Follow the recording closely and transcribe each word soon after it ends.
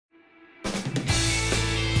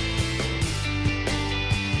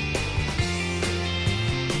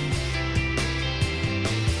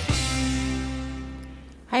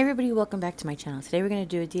everybody, welcome back to my channel. Today we're going to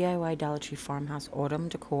do a DIY Dollar Tree Farmhouse Autumn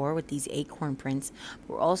decor with these acorn prints.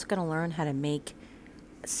 We're also going to learn how to make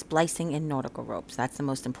splicing in nautical ropes. That's the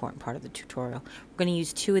most important part of the tutorial. We're going to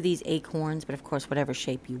use 2 of these acorns, but of course whatever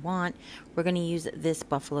shape you want. We're going to use this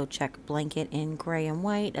buffalo check blanket in gray and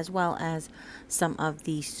white, as well as some of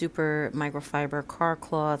the super microfiber car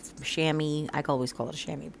cloth chamois. I always call it a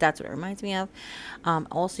chamois, but that's what it reminds me of.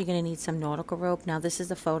 Also, you're going to need some nautical rope. Now this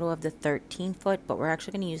is a photo of the 13 foot, but we're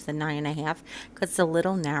actually going to use the 9.5 because it's a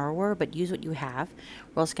little narrower, but use what you have.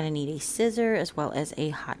 We're also going to need a scissor as well as a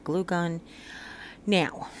hot glue gun.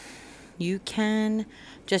 Now, you can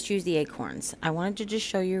just use the acorns. I wanted to just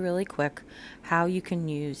show you really quick how you can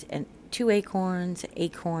use 2 acorns,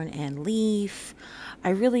 acorn and leaf. I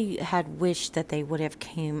really had wished that they would have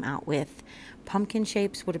came out with pumpkin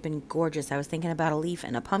shapes. Would have been gorgeous. I was thinking about a leaf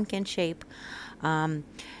and a pumpkin shape. Now,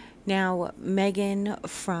 Megan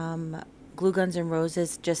from Glue Guns and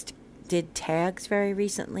Roses just did tags very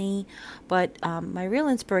recently, but my real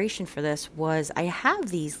inspiration for this was I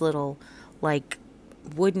have these little like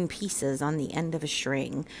wooden pieces on the end of a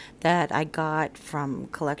string that I got from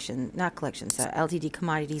LTD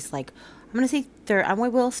Commodities, like I'm gonna say I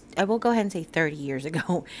will go ahead and say 30 years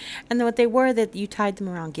ago. And then what they were, that you tied them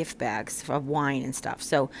around gift bags of wine and stuff.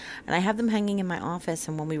 So, and I have them hanging in my office,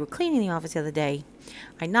 and when we were cleaning the office the other day,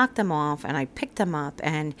 I knocked them off and I picked them up,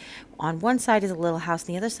 and on one side is a little house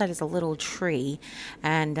and the other side is a little tree,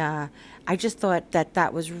 and I just thought that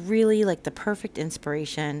that was really like the perfect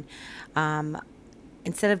inspiration,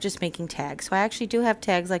 instead of just making tags. So I actually do have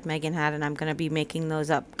tags like Megan had, and I'm going to be making those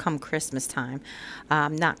up come Christmas time.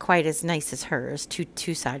 Not quite as nice as hers,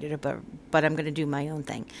 two-sided, but I'm going to do my own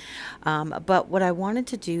thing. But what I wanted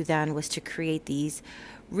to do then was to create these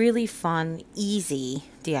really fun, easy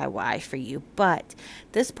DIY for you. But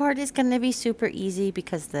this part is going to be super easy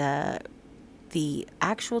because the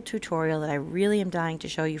actual tutorial that I really am dying to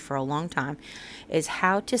show you for a long time is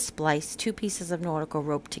how to splice 2 pieces of nautical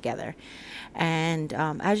rope together. And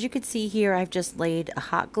as you can see here, I've just laid a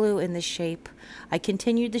hot glue in this shape. I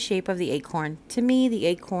continued the shape of the acorn. To me, the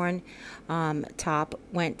acorn top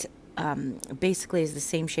went basically is the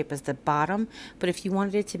same shape as the bottom, but if you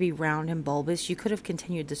wanted it to be round and bulbous, you could have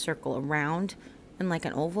continued the circle around and like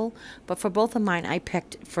an oval, but for both of mine I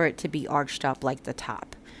picked for it to be arched up like the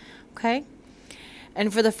top. Okay.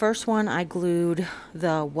 And for the first one, I glued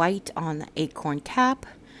the white on the acorn cap,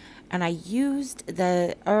 and I used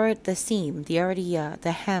the seam,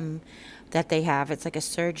 the hem that they have. It's like a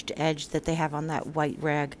serged edge that they have on that white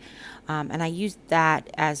rag, and I used that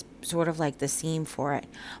as sort of like the seam for it.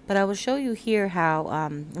 But I will show you here how,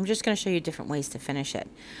 I'm just going to show you different ways to finish it.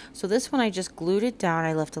 So this one I just glued it down.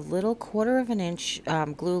 I left a little 1/4 of an inch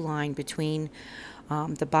glue line between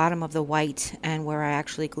the bottom of the white and where I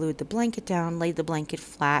actually glued the blanket down, laid the blanket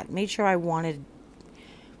flat, made sure I wanted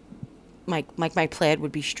my plaid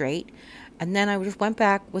would be straight, and then I just went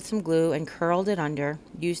back with some glue and curled it under,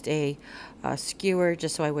 used a skewer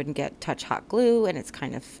just so I wouldn't touch hot glue, and it's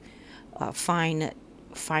kind of fine,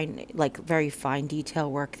 like very fine detail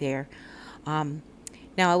work there.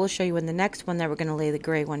 Now I will show you in the next one that we're going to lay the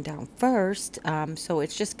gray one down first. So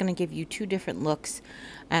it's just going to give you 2 different looks.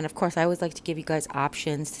 And of course I always like to give you guys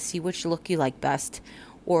options to see which look you like best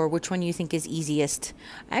or which one you think is easiest.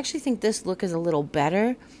 I actually think this look is a little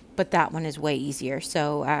better, but that one is way easier.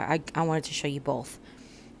 So I wanted to show you both.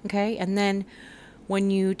 Okay, and then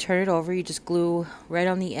when you turn it over, you just glue right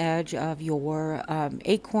on the edge of your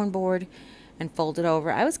acorn board and fold it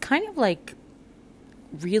over. I was kind of like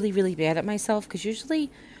really bad at myself because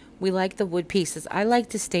usually we like the wood pieces. I like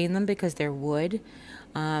to stain them because they're wood,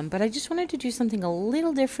 but I just wanted to do something a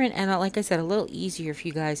little different and like I said, a little easier for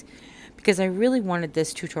you guys because I really wanted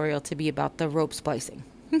this tutorial to be about the rope splicing.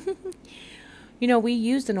 You know, we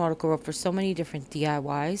use the nautical rope for so many different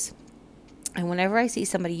DIYs, and whenever I see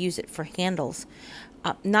somebody use it for handles,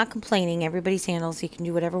 not complaining, everybody's handles, you can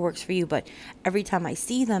do whatever works for you, but every time I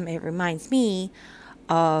see them it reminds me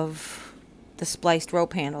of the spliced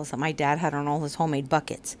rope handles that my dad had on all his homemade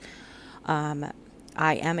buckets. I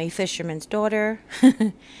am a fisherman's daughter.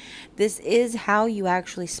 This is how you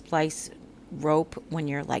actually splice rope when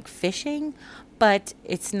you're like fishing, but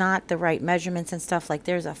it's not the right measurements and stuff. Like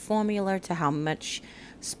there's a formula to how much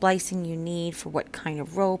splicing you need for what kind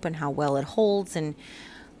of rope and how well it holds and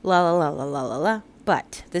la la la la la la la.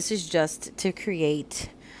 But this is just to create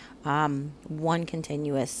one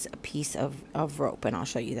continuous piece of rope, and I'll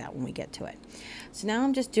show you that when we get to it. So now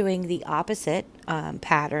I'm just doing the opposite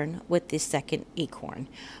pattern with this second acorn.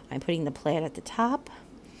 I'm putting the plaid at the top,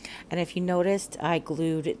 and if you noticed, I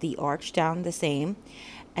glued the arch down the same,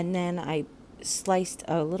 and then I sliced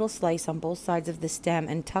a little slice on both sides of the stem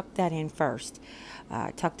and tucked that in first.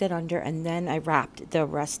 Tucked it under, and then I wrapped the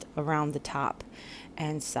rest around the top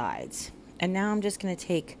and sides. And now I'm just going to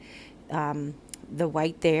take the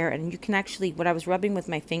white there, and you can actually, what I was rubbing with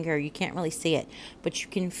my finger, you can't really see it, but you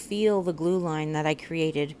can feel the glue line that I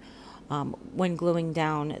created when gluing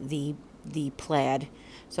down the plaid.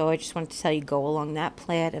 So I just wanted to tell you, go along that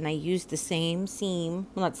plaid, and I used the same seam,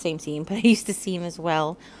 well, not the same seam, but I used the seam as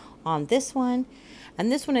well on this one. And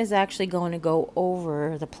this one is actually going to go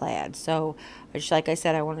over the plaid. So just like I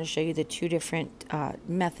said, I want to show you the two different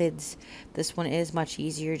methods. This one is much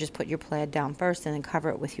easier. Just put your plaid down first and then cover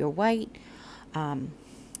it with your white. And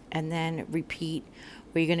then repeat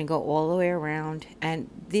where you're going to go all the way around. And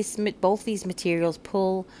both these materials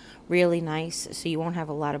pull really nice, so you won't have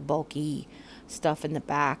a lot of bulky stuff in the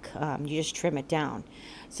back. You just trim it down.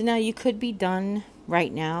 So now you could be done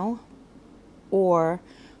right now, or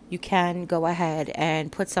you can go ahead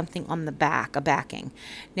and put something on the back, a backing.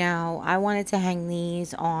 Now, I wanted to hang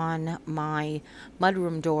these on my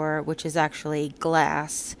mudroom door, which is actually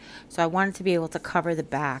glass. So I wanted to be able to cover the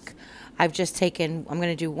back. I've just taken, I'm going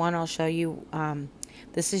to do one, I'll show you.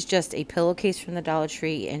 This is just a pillowcase from the Dollar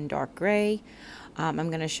Tree in dark gray. I'm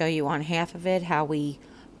going to show you on half of it how we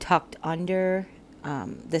tucked under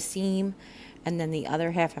the seam. And then the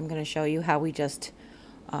other half, I'm going to show you how we just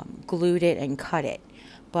glued it and cut it.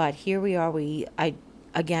 But here we are. I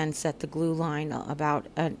again set the glue line about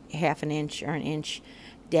a half an inch or an inch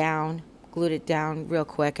down, glued it down real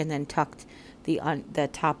quick, and then tucked the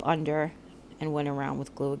top under and went around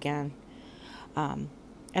with glue again.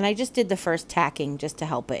 And I just did the first tacking just to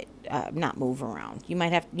help it not move around. You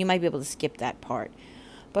might be able to skip that part.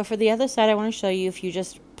 But for the other side, I want to show you, if you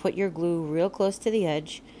just put your glue real close to the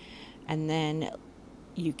edge, and then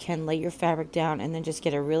you can lay your fabric down and then just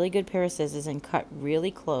get a really good pair of scissors and cut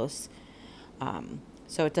really close,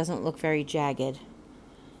 so it doesn't look very jagged.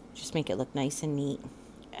 Just make it look nice and neat.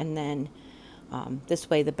 And then this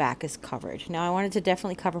way the back is covered. Now I wanted to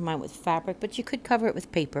definitely cover mine with fabric, but you could cover it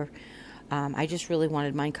with paper. I just really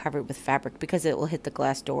wanted mine covered with fabric because it will hit the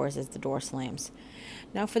glass doors as the door slams.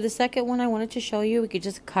 Now for the second one, I wanted to show you, we could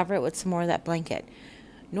just cover it with some more of that blanket.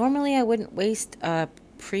 Normally I wouldn't waste a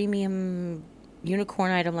premium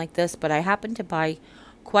unicorn item like this, but I happened to buy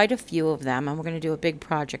quite a few of them, and we're going to do a big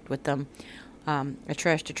project with them, a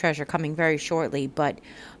trash to treasure, coming very shortly. But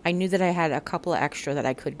I knew that I had a couple of extra that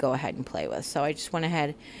I could go ahead and play with, so I just went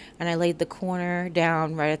ahead and I laid the corner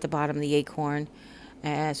down right at the bottom of the acorn,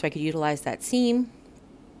 so I could utilize that seam.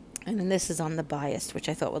 And then this is on the bias, which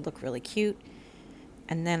I thought would look really cute.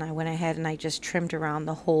 And then I went ahead and I just trimmed around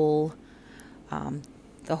the whole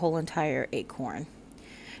entire acorn.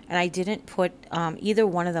 And I didn't put, either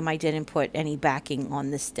one of them, I didn't put any backing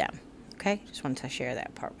on the stem. Okay, just wanted to share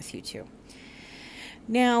that part with you too.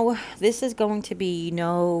 Now, this is going to be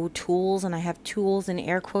no tools, and I have tools in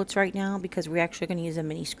air quotes right now because we're actually going to use a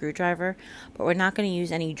mini screwdriver, but we're not going to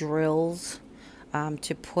use any drills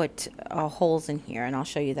to put holes in here, and I'll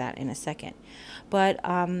show you that in a second. But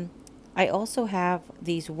I also have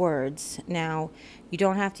these words. Now, you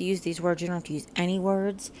don't have to use these words. You don't have to use any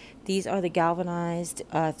words. These are the galvanized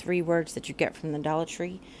 3 words that you get from the Dollar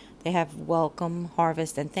Tree. They have welcome,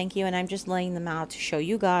 harvest, and thank you. And I'm just laying them out to show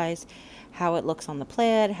you guys how it looks on the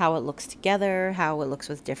plaid, how it looks together, how it looks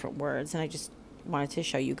with different words. And I just wanted to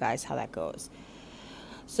show you guys how that goes.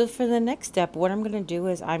 So for the next step, what I'm going to do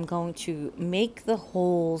is I'm going to make the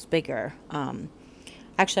holes bigger.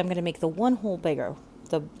 Actually, I'm going to make the one hole bigger.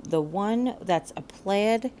 The one that's a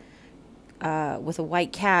plaid with a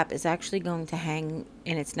white cap is actually going to hang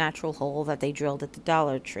in its natural hole that they drilled at the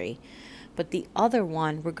Dollar Tree. But the other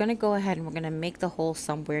one, we're going to go ahead and we're going to make the hole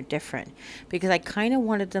somewhere different, because I kind of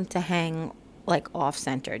wanted them to hang like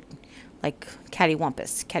off-centered, like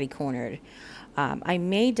cattywampus, catty-cornered. I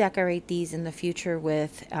may decorate these in the future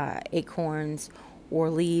with acorns or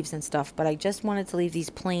leaves and stuff, but I just wanted to leave these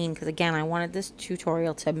plain because, again, I wanted this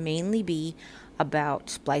tutorial to mainly be about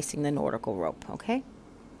splicing the nautical rope, okay?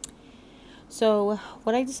 So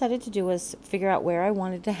what I decided to do was figure out where I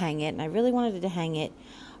wanted to hang it, and I really wanted to hang it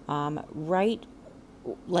right,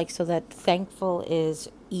 like, so that thankful is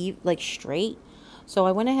like straight. So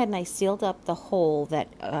I went ahead and I sealed up the hole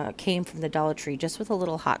that came from the Dollar Tree just with a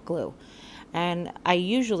little hot glue. And I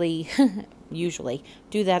usually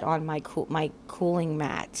do that on my cooling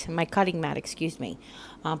mat, my cutting mat, excuse me.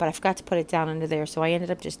 But I forgot to put it down under there, so I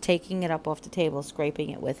ended up just taking it up off the table, scraping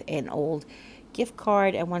it with an old gift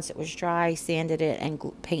card, and once it was dry, sanded it and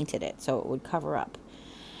painted it so it would cover up.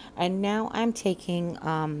 And now I'm taking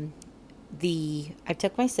I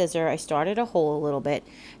took my scissor, I started a hole a little bit,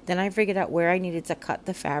 then I figured out where I needed to cut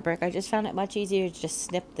the fabric. I just found it much easier to just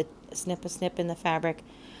snip in the fabric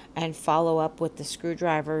and follow up with the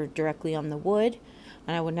screwdriver directly on the wood,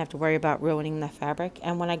 and I wouldn't have to worry about ruining the fabric.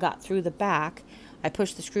 And when I got through the back, I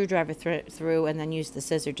pushed the screwdriver through and then used the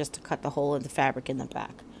scissor just to cut the hole in the fabric in the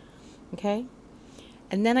back. Okay?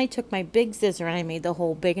 And then I took my big scissor and I made the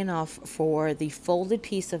hole big enough for the folded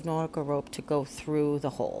piece of nautical rope to go through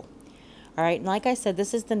the hole. All right, and like I said,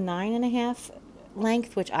 this is the 9.5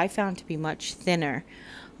 length, which I found to be much thinner.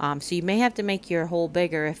 So you may have to make your hole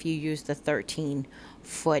bigger if you use the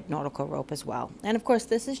 13-foot nautical rope as well. And of course,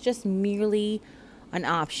 this is just merely an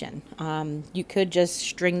option. You could just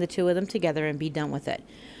string the two of them together and be done with it.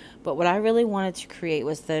 But what I really wanted to create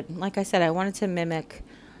was like I said, I wanted to mimic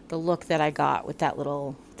the look that I got with that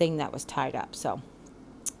little thing that was tied up. So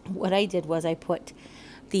what I did was I put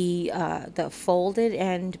the folded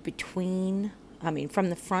end between, from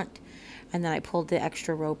the front, and then I pulled the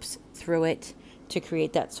extra ropes through it to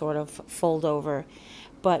create that sort of fold over.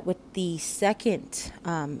 But with the second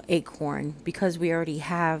acorn, because we already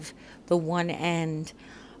have the one end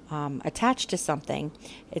attached to something,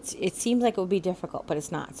 it seems like it would be difficult, but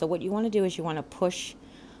it's not. So what you want to do is you want to push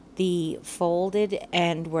the folded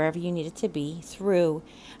end wherever you need it to be through,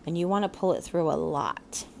 and you want to pull it through a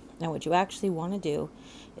lot. Now what you actually want to do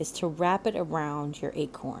is to wrap it around your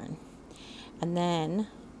acorn, and then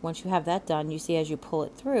once you have that done, you see as you pull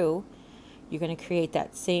it through, you're going to create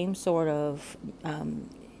that same sort of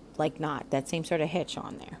knot, that same sort of hitch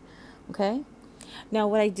on there. Okay? Now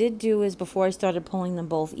what I did do is before I started pulling them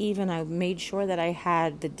both even, I made sure that I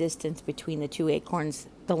had the distance between the two acorns,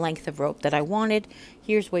 the length of rope that I wanted.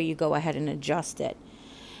 Here's where you go ahead and adjust it.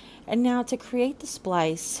 And now to create the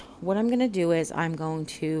splice, what I'm going to do is I'm going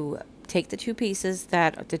to take the two pieces,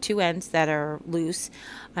 the two ends that are loose.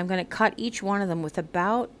 I'm going to cut each one of them with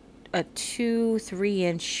about a 2-3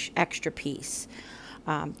 inch extra piece.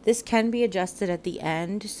 This can be adjusted at the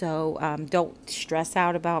end, so don't stress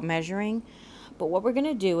out about measuring. But what we're going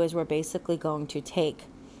to do is we're basically going to take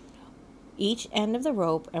each end of the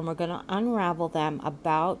rope and we're going to unravel them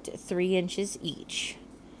about 3 inches each.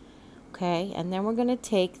 Okay, and then we're going to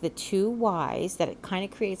take the two Y's that it kind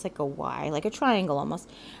of creates like a Y, like a triangle almost,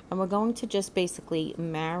 and we're going to just basically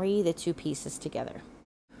marry the two pieces together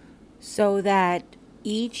so that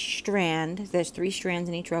each strand, there's 3 strands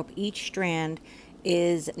in each rope, each strand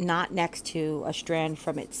is not next to a strand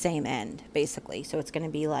from its same end, basically. So it's going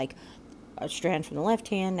to be like a strand from the left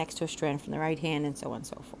hand next to a strand from the right hand, and so on and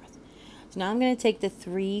so forth. So now I'm going to take the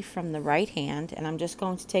 3 from the right hand, and I'm just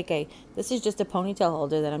going to take this is just a ponytail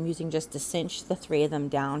holder that I'm using just to cinch the 3 of them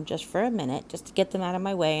down just for a minute, just to get them out of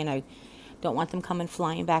my way, and I don't want them coming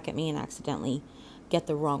flying back at me and accidentally get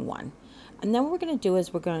the wrong one. And then what we're going to do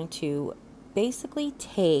is we're going to basically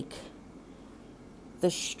take the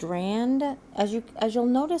strand, as you'll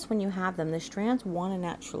notice when you have them, the strands want to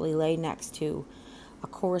naturally lay next to a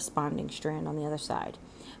corresponding strand on the other side.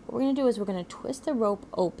 What we're going to do is we're going to twist the rope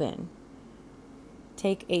open,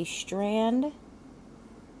 take a strand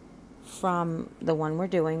from the one we're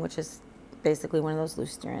doing, which is basically one of those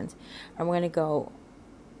loose strands, and we're going to go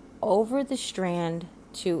over the strand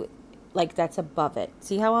to like that's above it.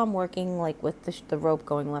 See how I'm working like with the rope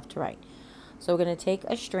going left to right? So we're going to take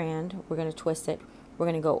a strand, we're going to twist it, we're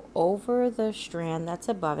going to go over the strand that's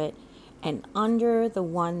above it and under the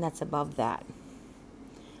one that's above that.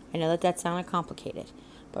 I know that sounded complicated,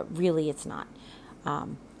 but really it's not.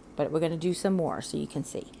 But we're going to do some more so you can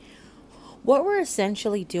see. What we're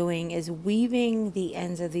essentially doing is weaving the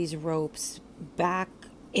ends of these ropes back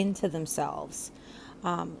into themselves.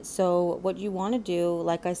 So what you want to do,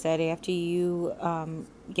 like I said, after you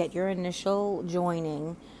get your initial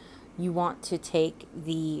joining, you want to take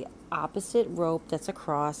the opposite rope that's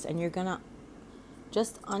across and you're going to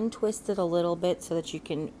just untwist it a little bit so that you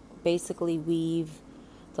can basically weave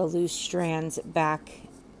the loose strands back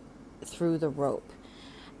through the rope.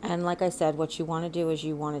 And like I said, what you want to do is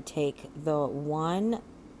you want to take the one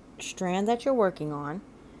strand that you're working on,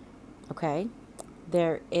 okay?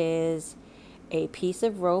 There is a piece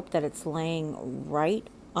of rope that it's laying right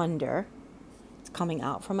under. It's coming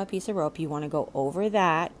out from a piece of rope. You want to go over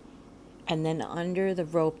that and then under the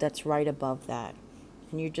rope that's right above that.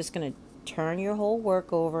 And you're just going to turn your whole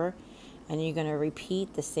work over and you're going to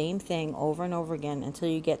repeat the same thing over and over again until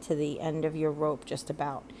you get to the end of your rope just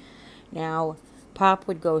about. Now, Pop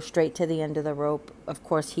would go straight to the end of the rope. Of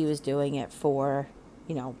course, he was doing it for,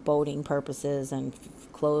 boating purposes and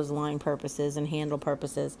clothesline purposes and handle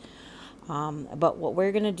purposes. But what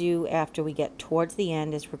we're going to do after we get towards the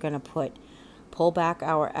end is we're going to put pull back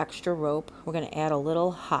our extra rope. We're going to add a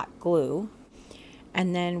little hot glue,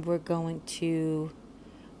 and then we're going to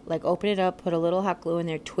like open it up, put a little hot glue in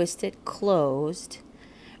there, twist it closed,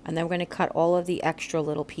 and then we're going to cut all of the extra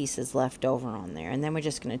little pieces left over on there, and then we're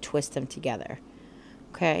just going to twist them together.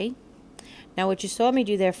 Okay? Now what you saw me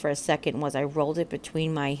do there for a second was I rolled it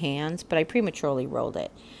between my hands, but I prematurely rolled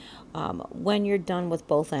it. When you're done with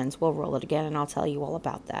both ends, we'll roll it again, and I'll tell you all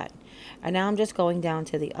about that. And now I'm just going down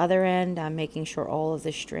to the other end. I'm making sure all of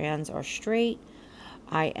the strands are straight.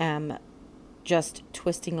 I am just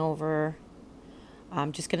twisting over.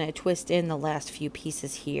 I'm just going to twist in the last few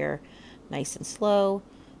pieces here, nice and slow.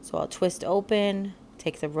 So I'll twist open,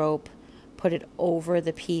 take the rope, put it over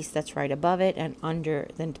the piece that's right above it and under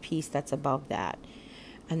the piece that's above that.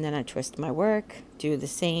 And then I twist my work, do the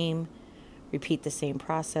same, repeat the same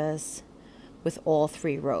process with all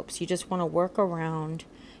 3 ropes. You just want to work around.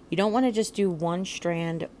 You don't want to just do one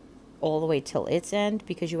strand all the way till its end,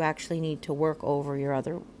 because you actually need to work over your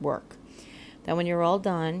other work. Then when you're all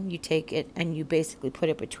done, you take it and you basically put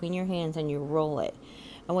it between your hands and you roll it.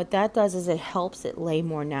 And what that does is it helps it lay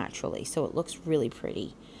more naturally, so it looks really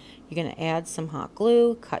pretty. You're going to add some hot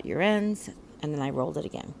glue, cut your ends, and then I rolled it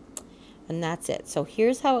again. And that's it. So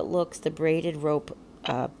here's how it looks, the braided rope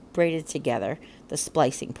braided together, the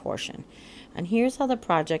splicing portion. And here's how the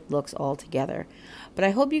project looks all together. But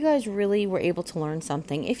I hope you guys really were able to learn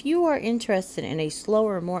something. If you are interested in a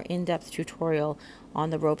slower, more in-depth tutorial on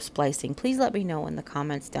the rope splicing, please let me know in the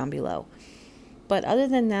comments down below. But other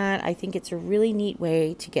than that, I think it's a really neat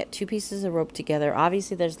way to get 2 pieces of rope together.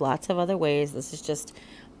 Obviously, there's lots of other ways. This is just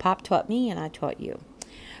Pop taught me and I taught you.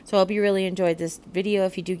 So I hope you really enjoyed this video.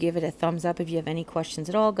 If you do, give it a thumbs up. If you have any questions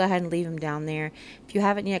at all, go ahead and leave them down there. If you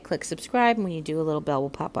haven't yet, click subscribe, and when you do, a little bell will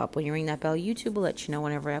pop up. When you ring that bell, YouTube will let you know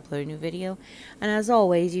whenever I upload a new video. And as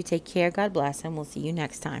always, you take care, God bless, and we'll see you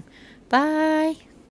next time. Bye!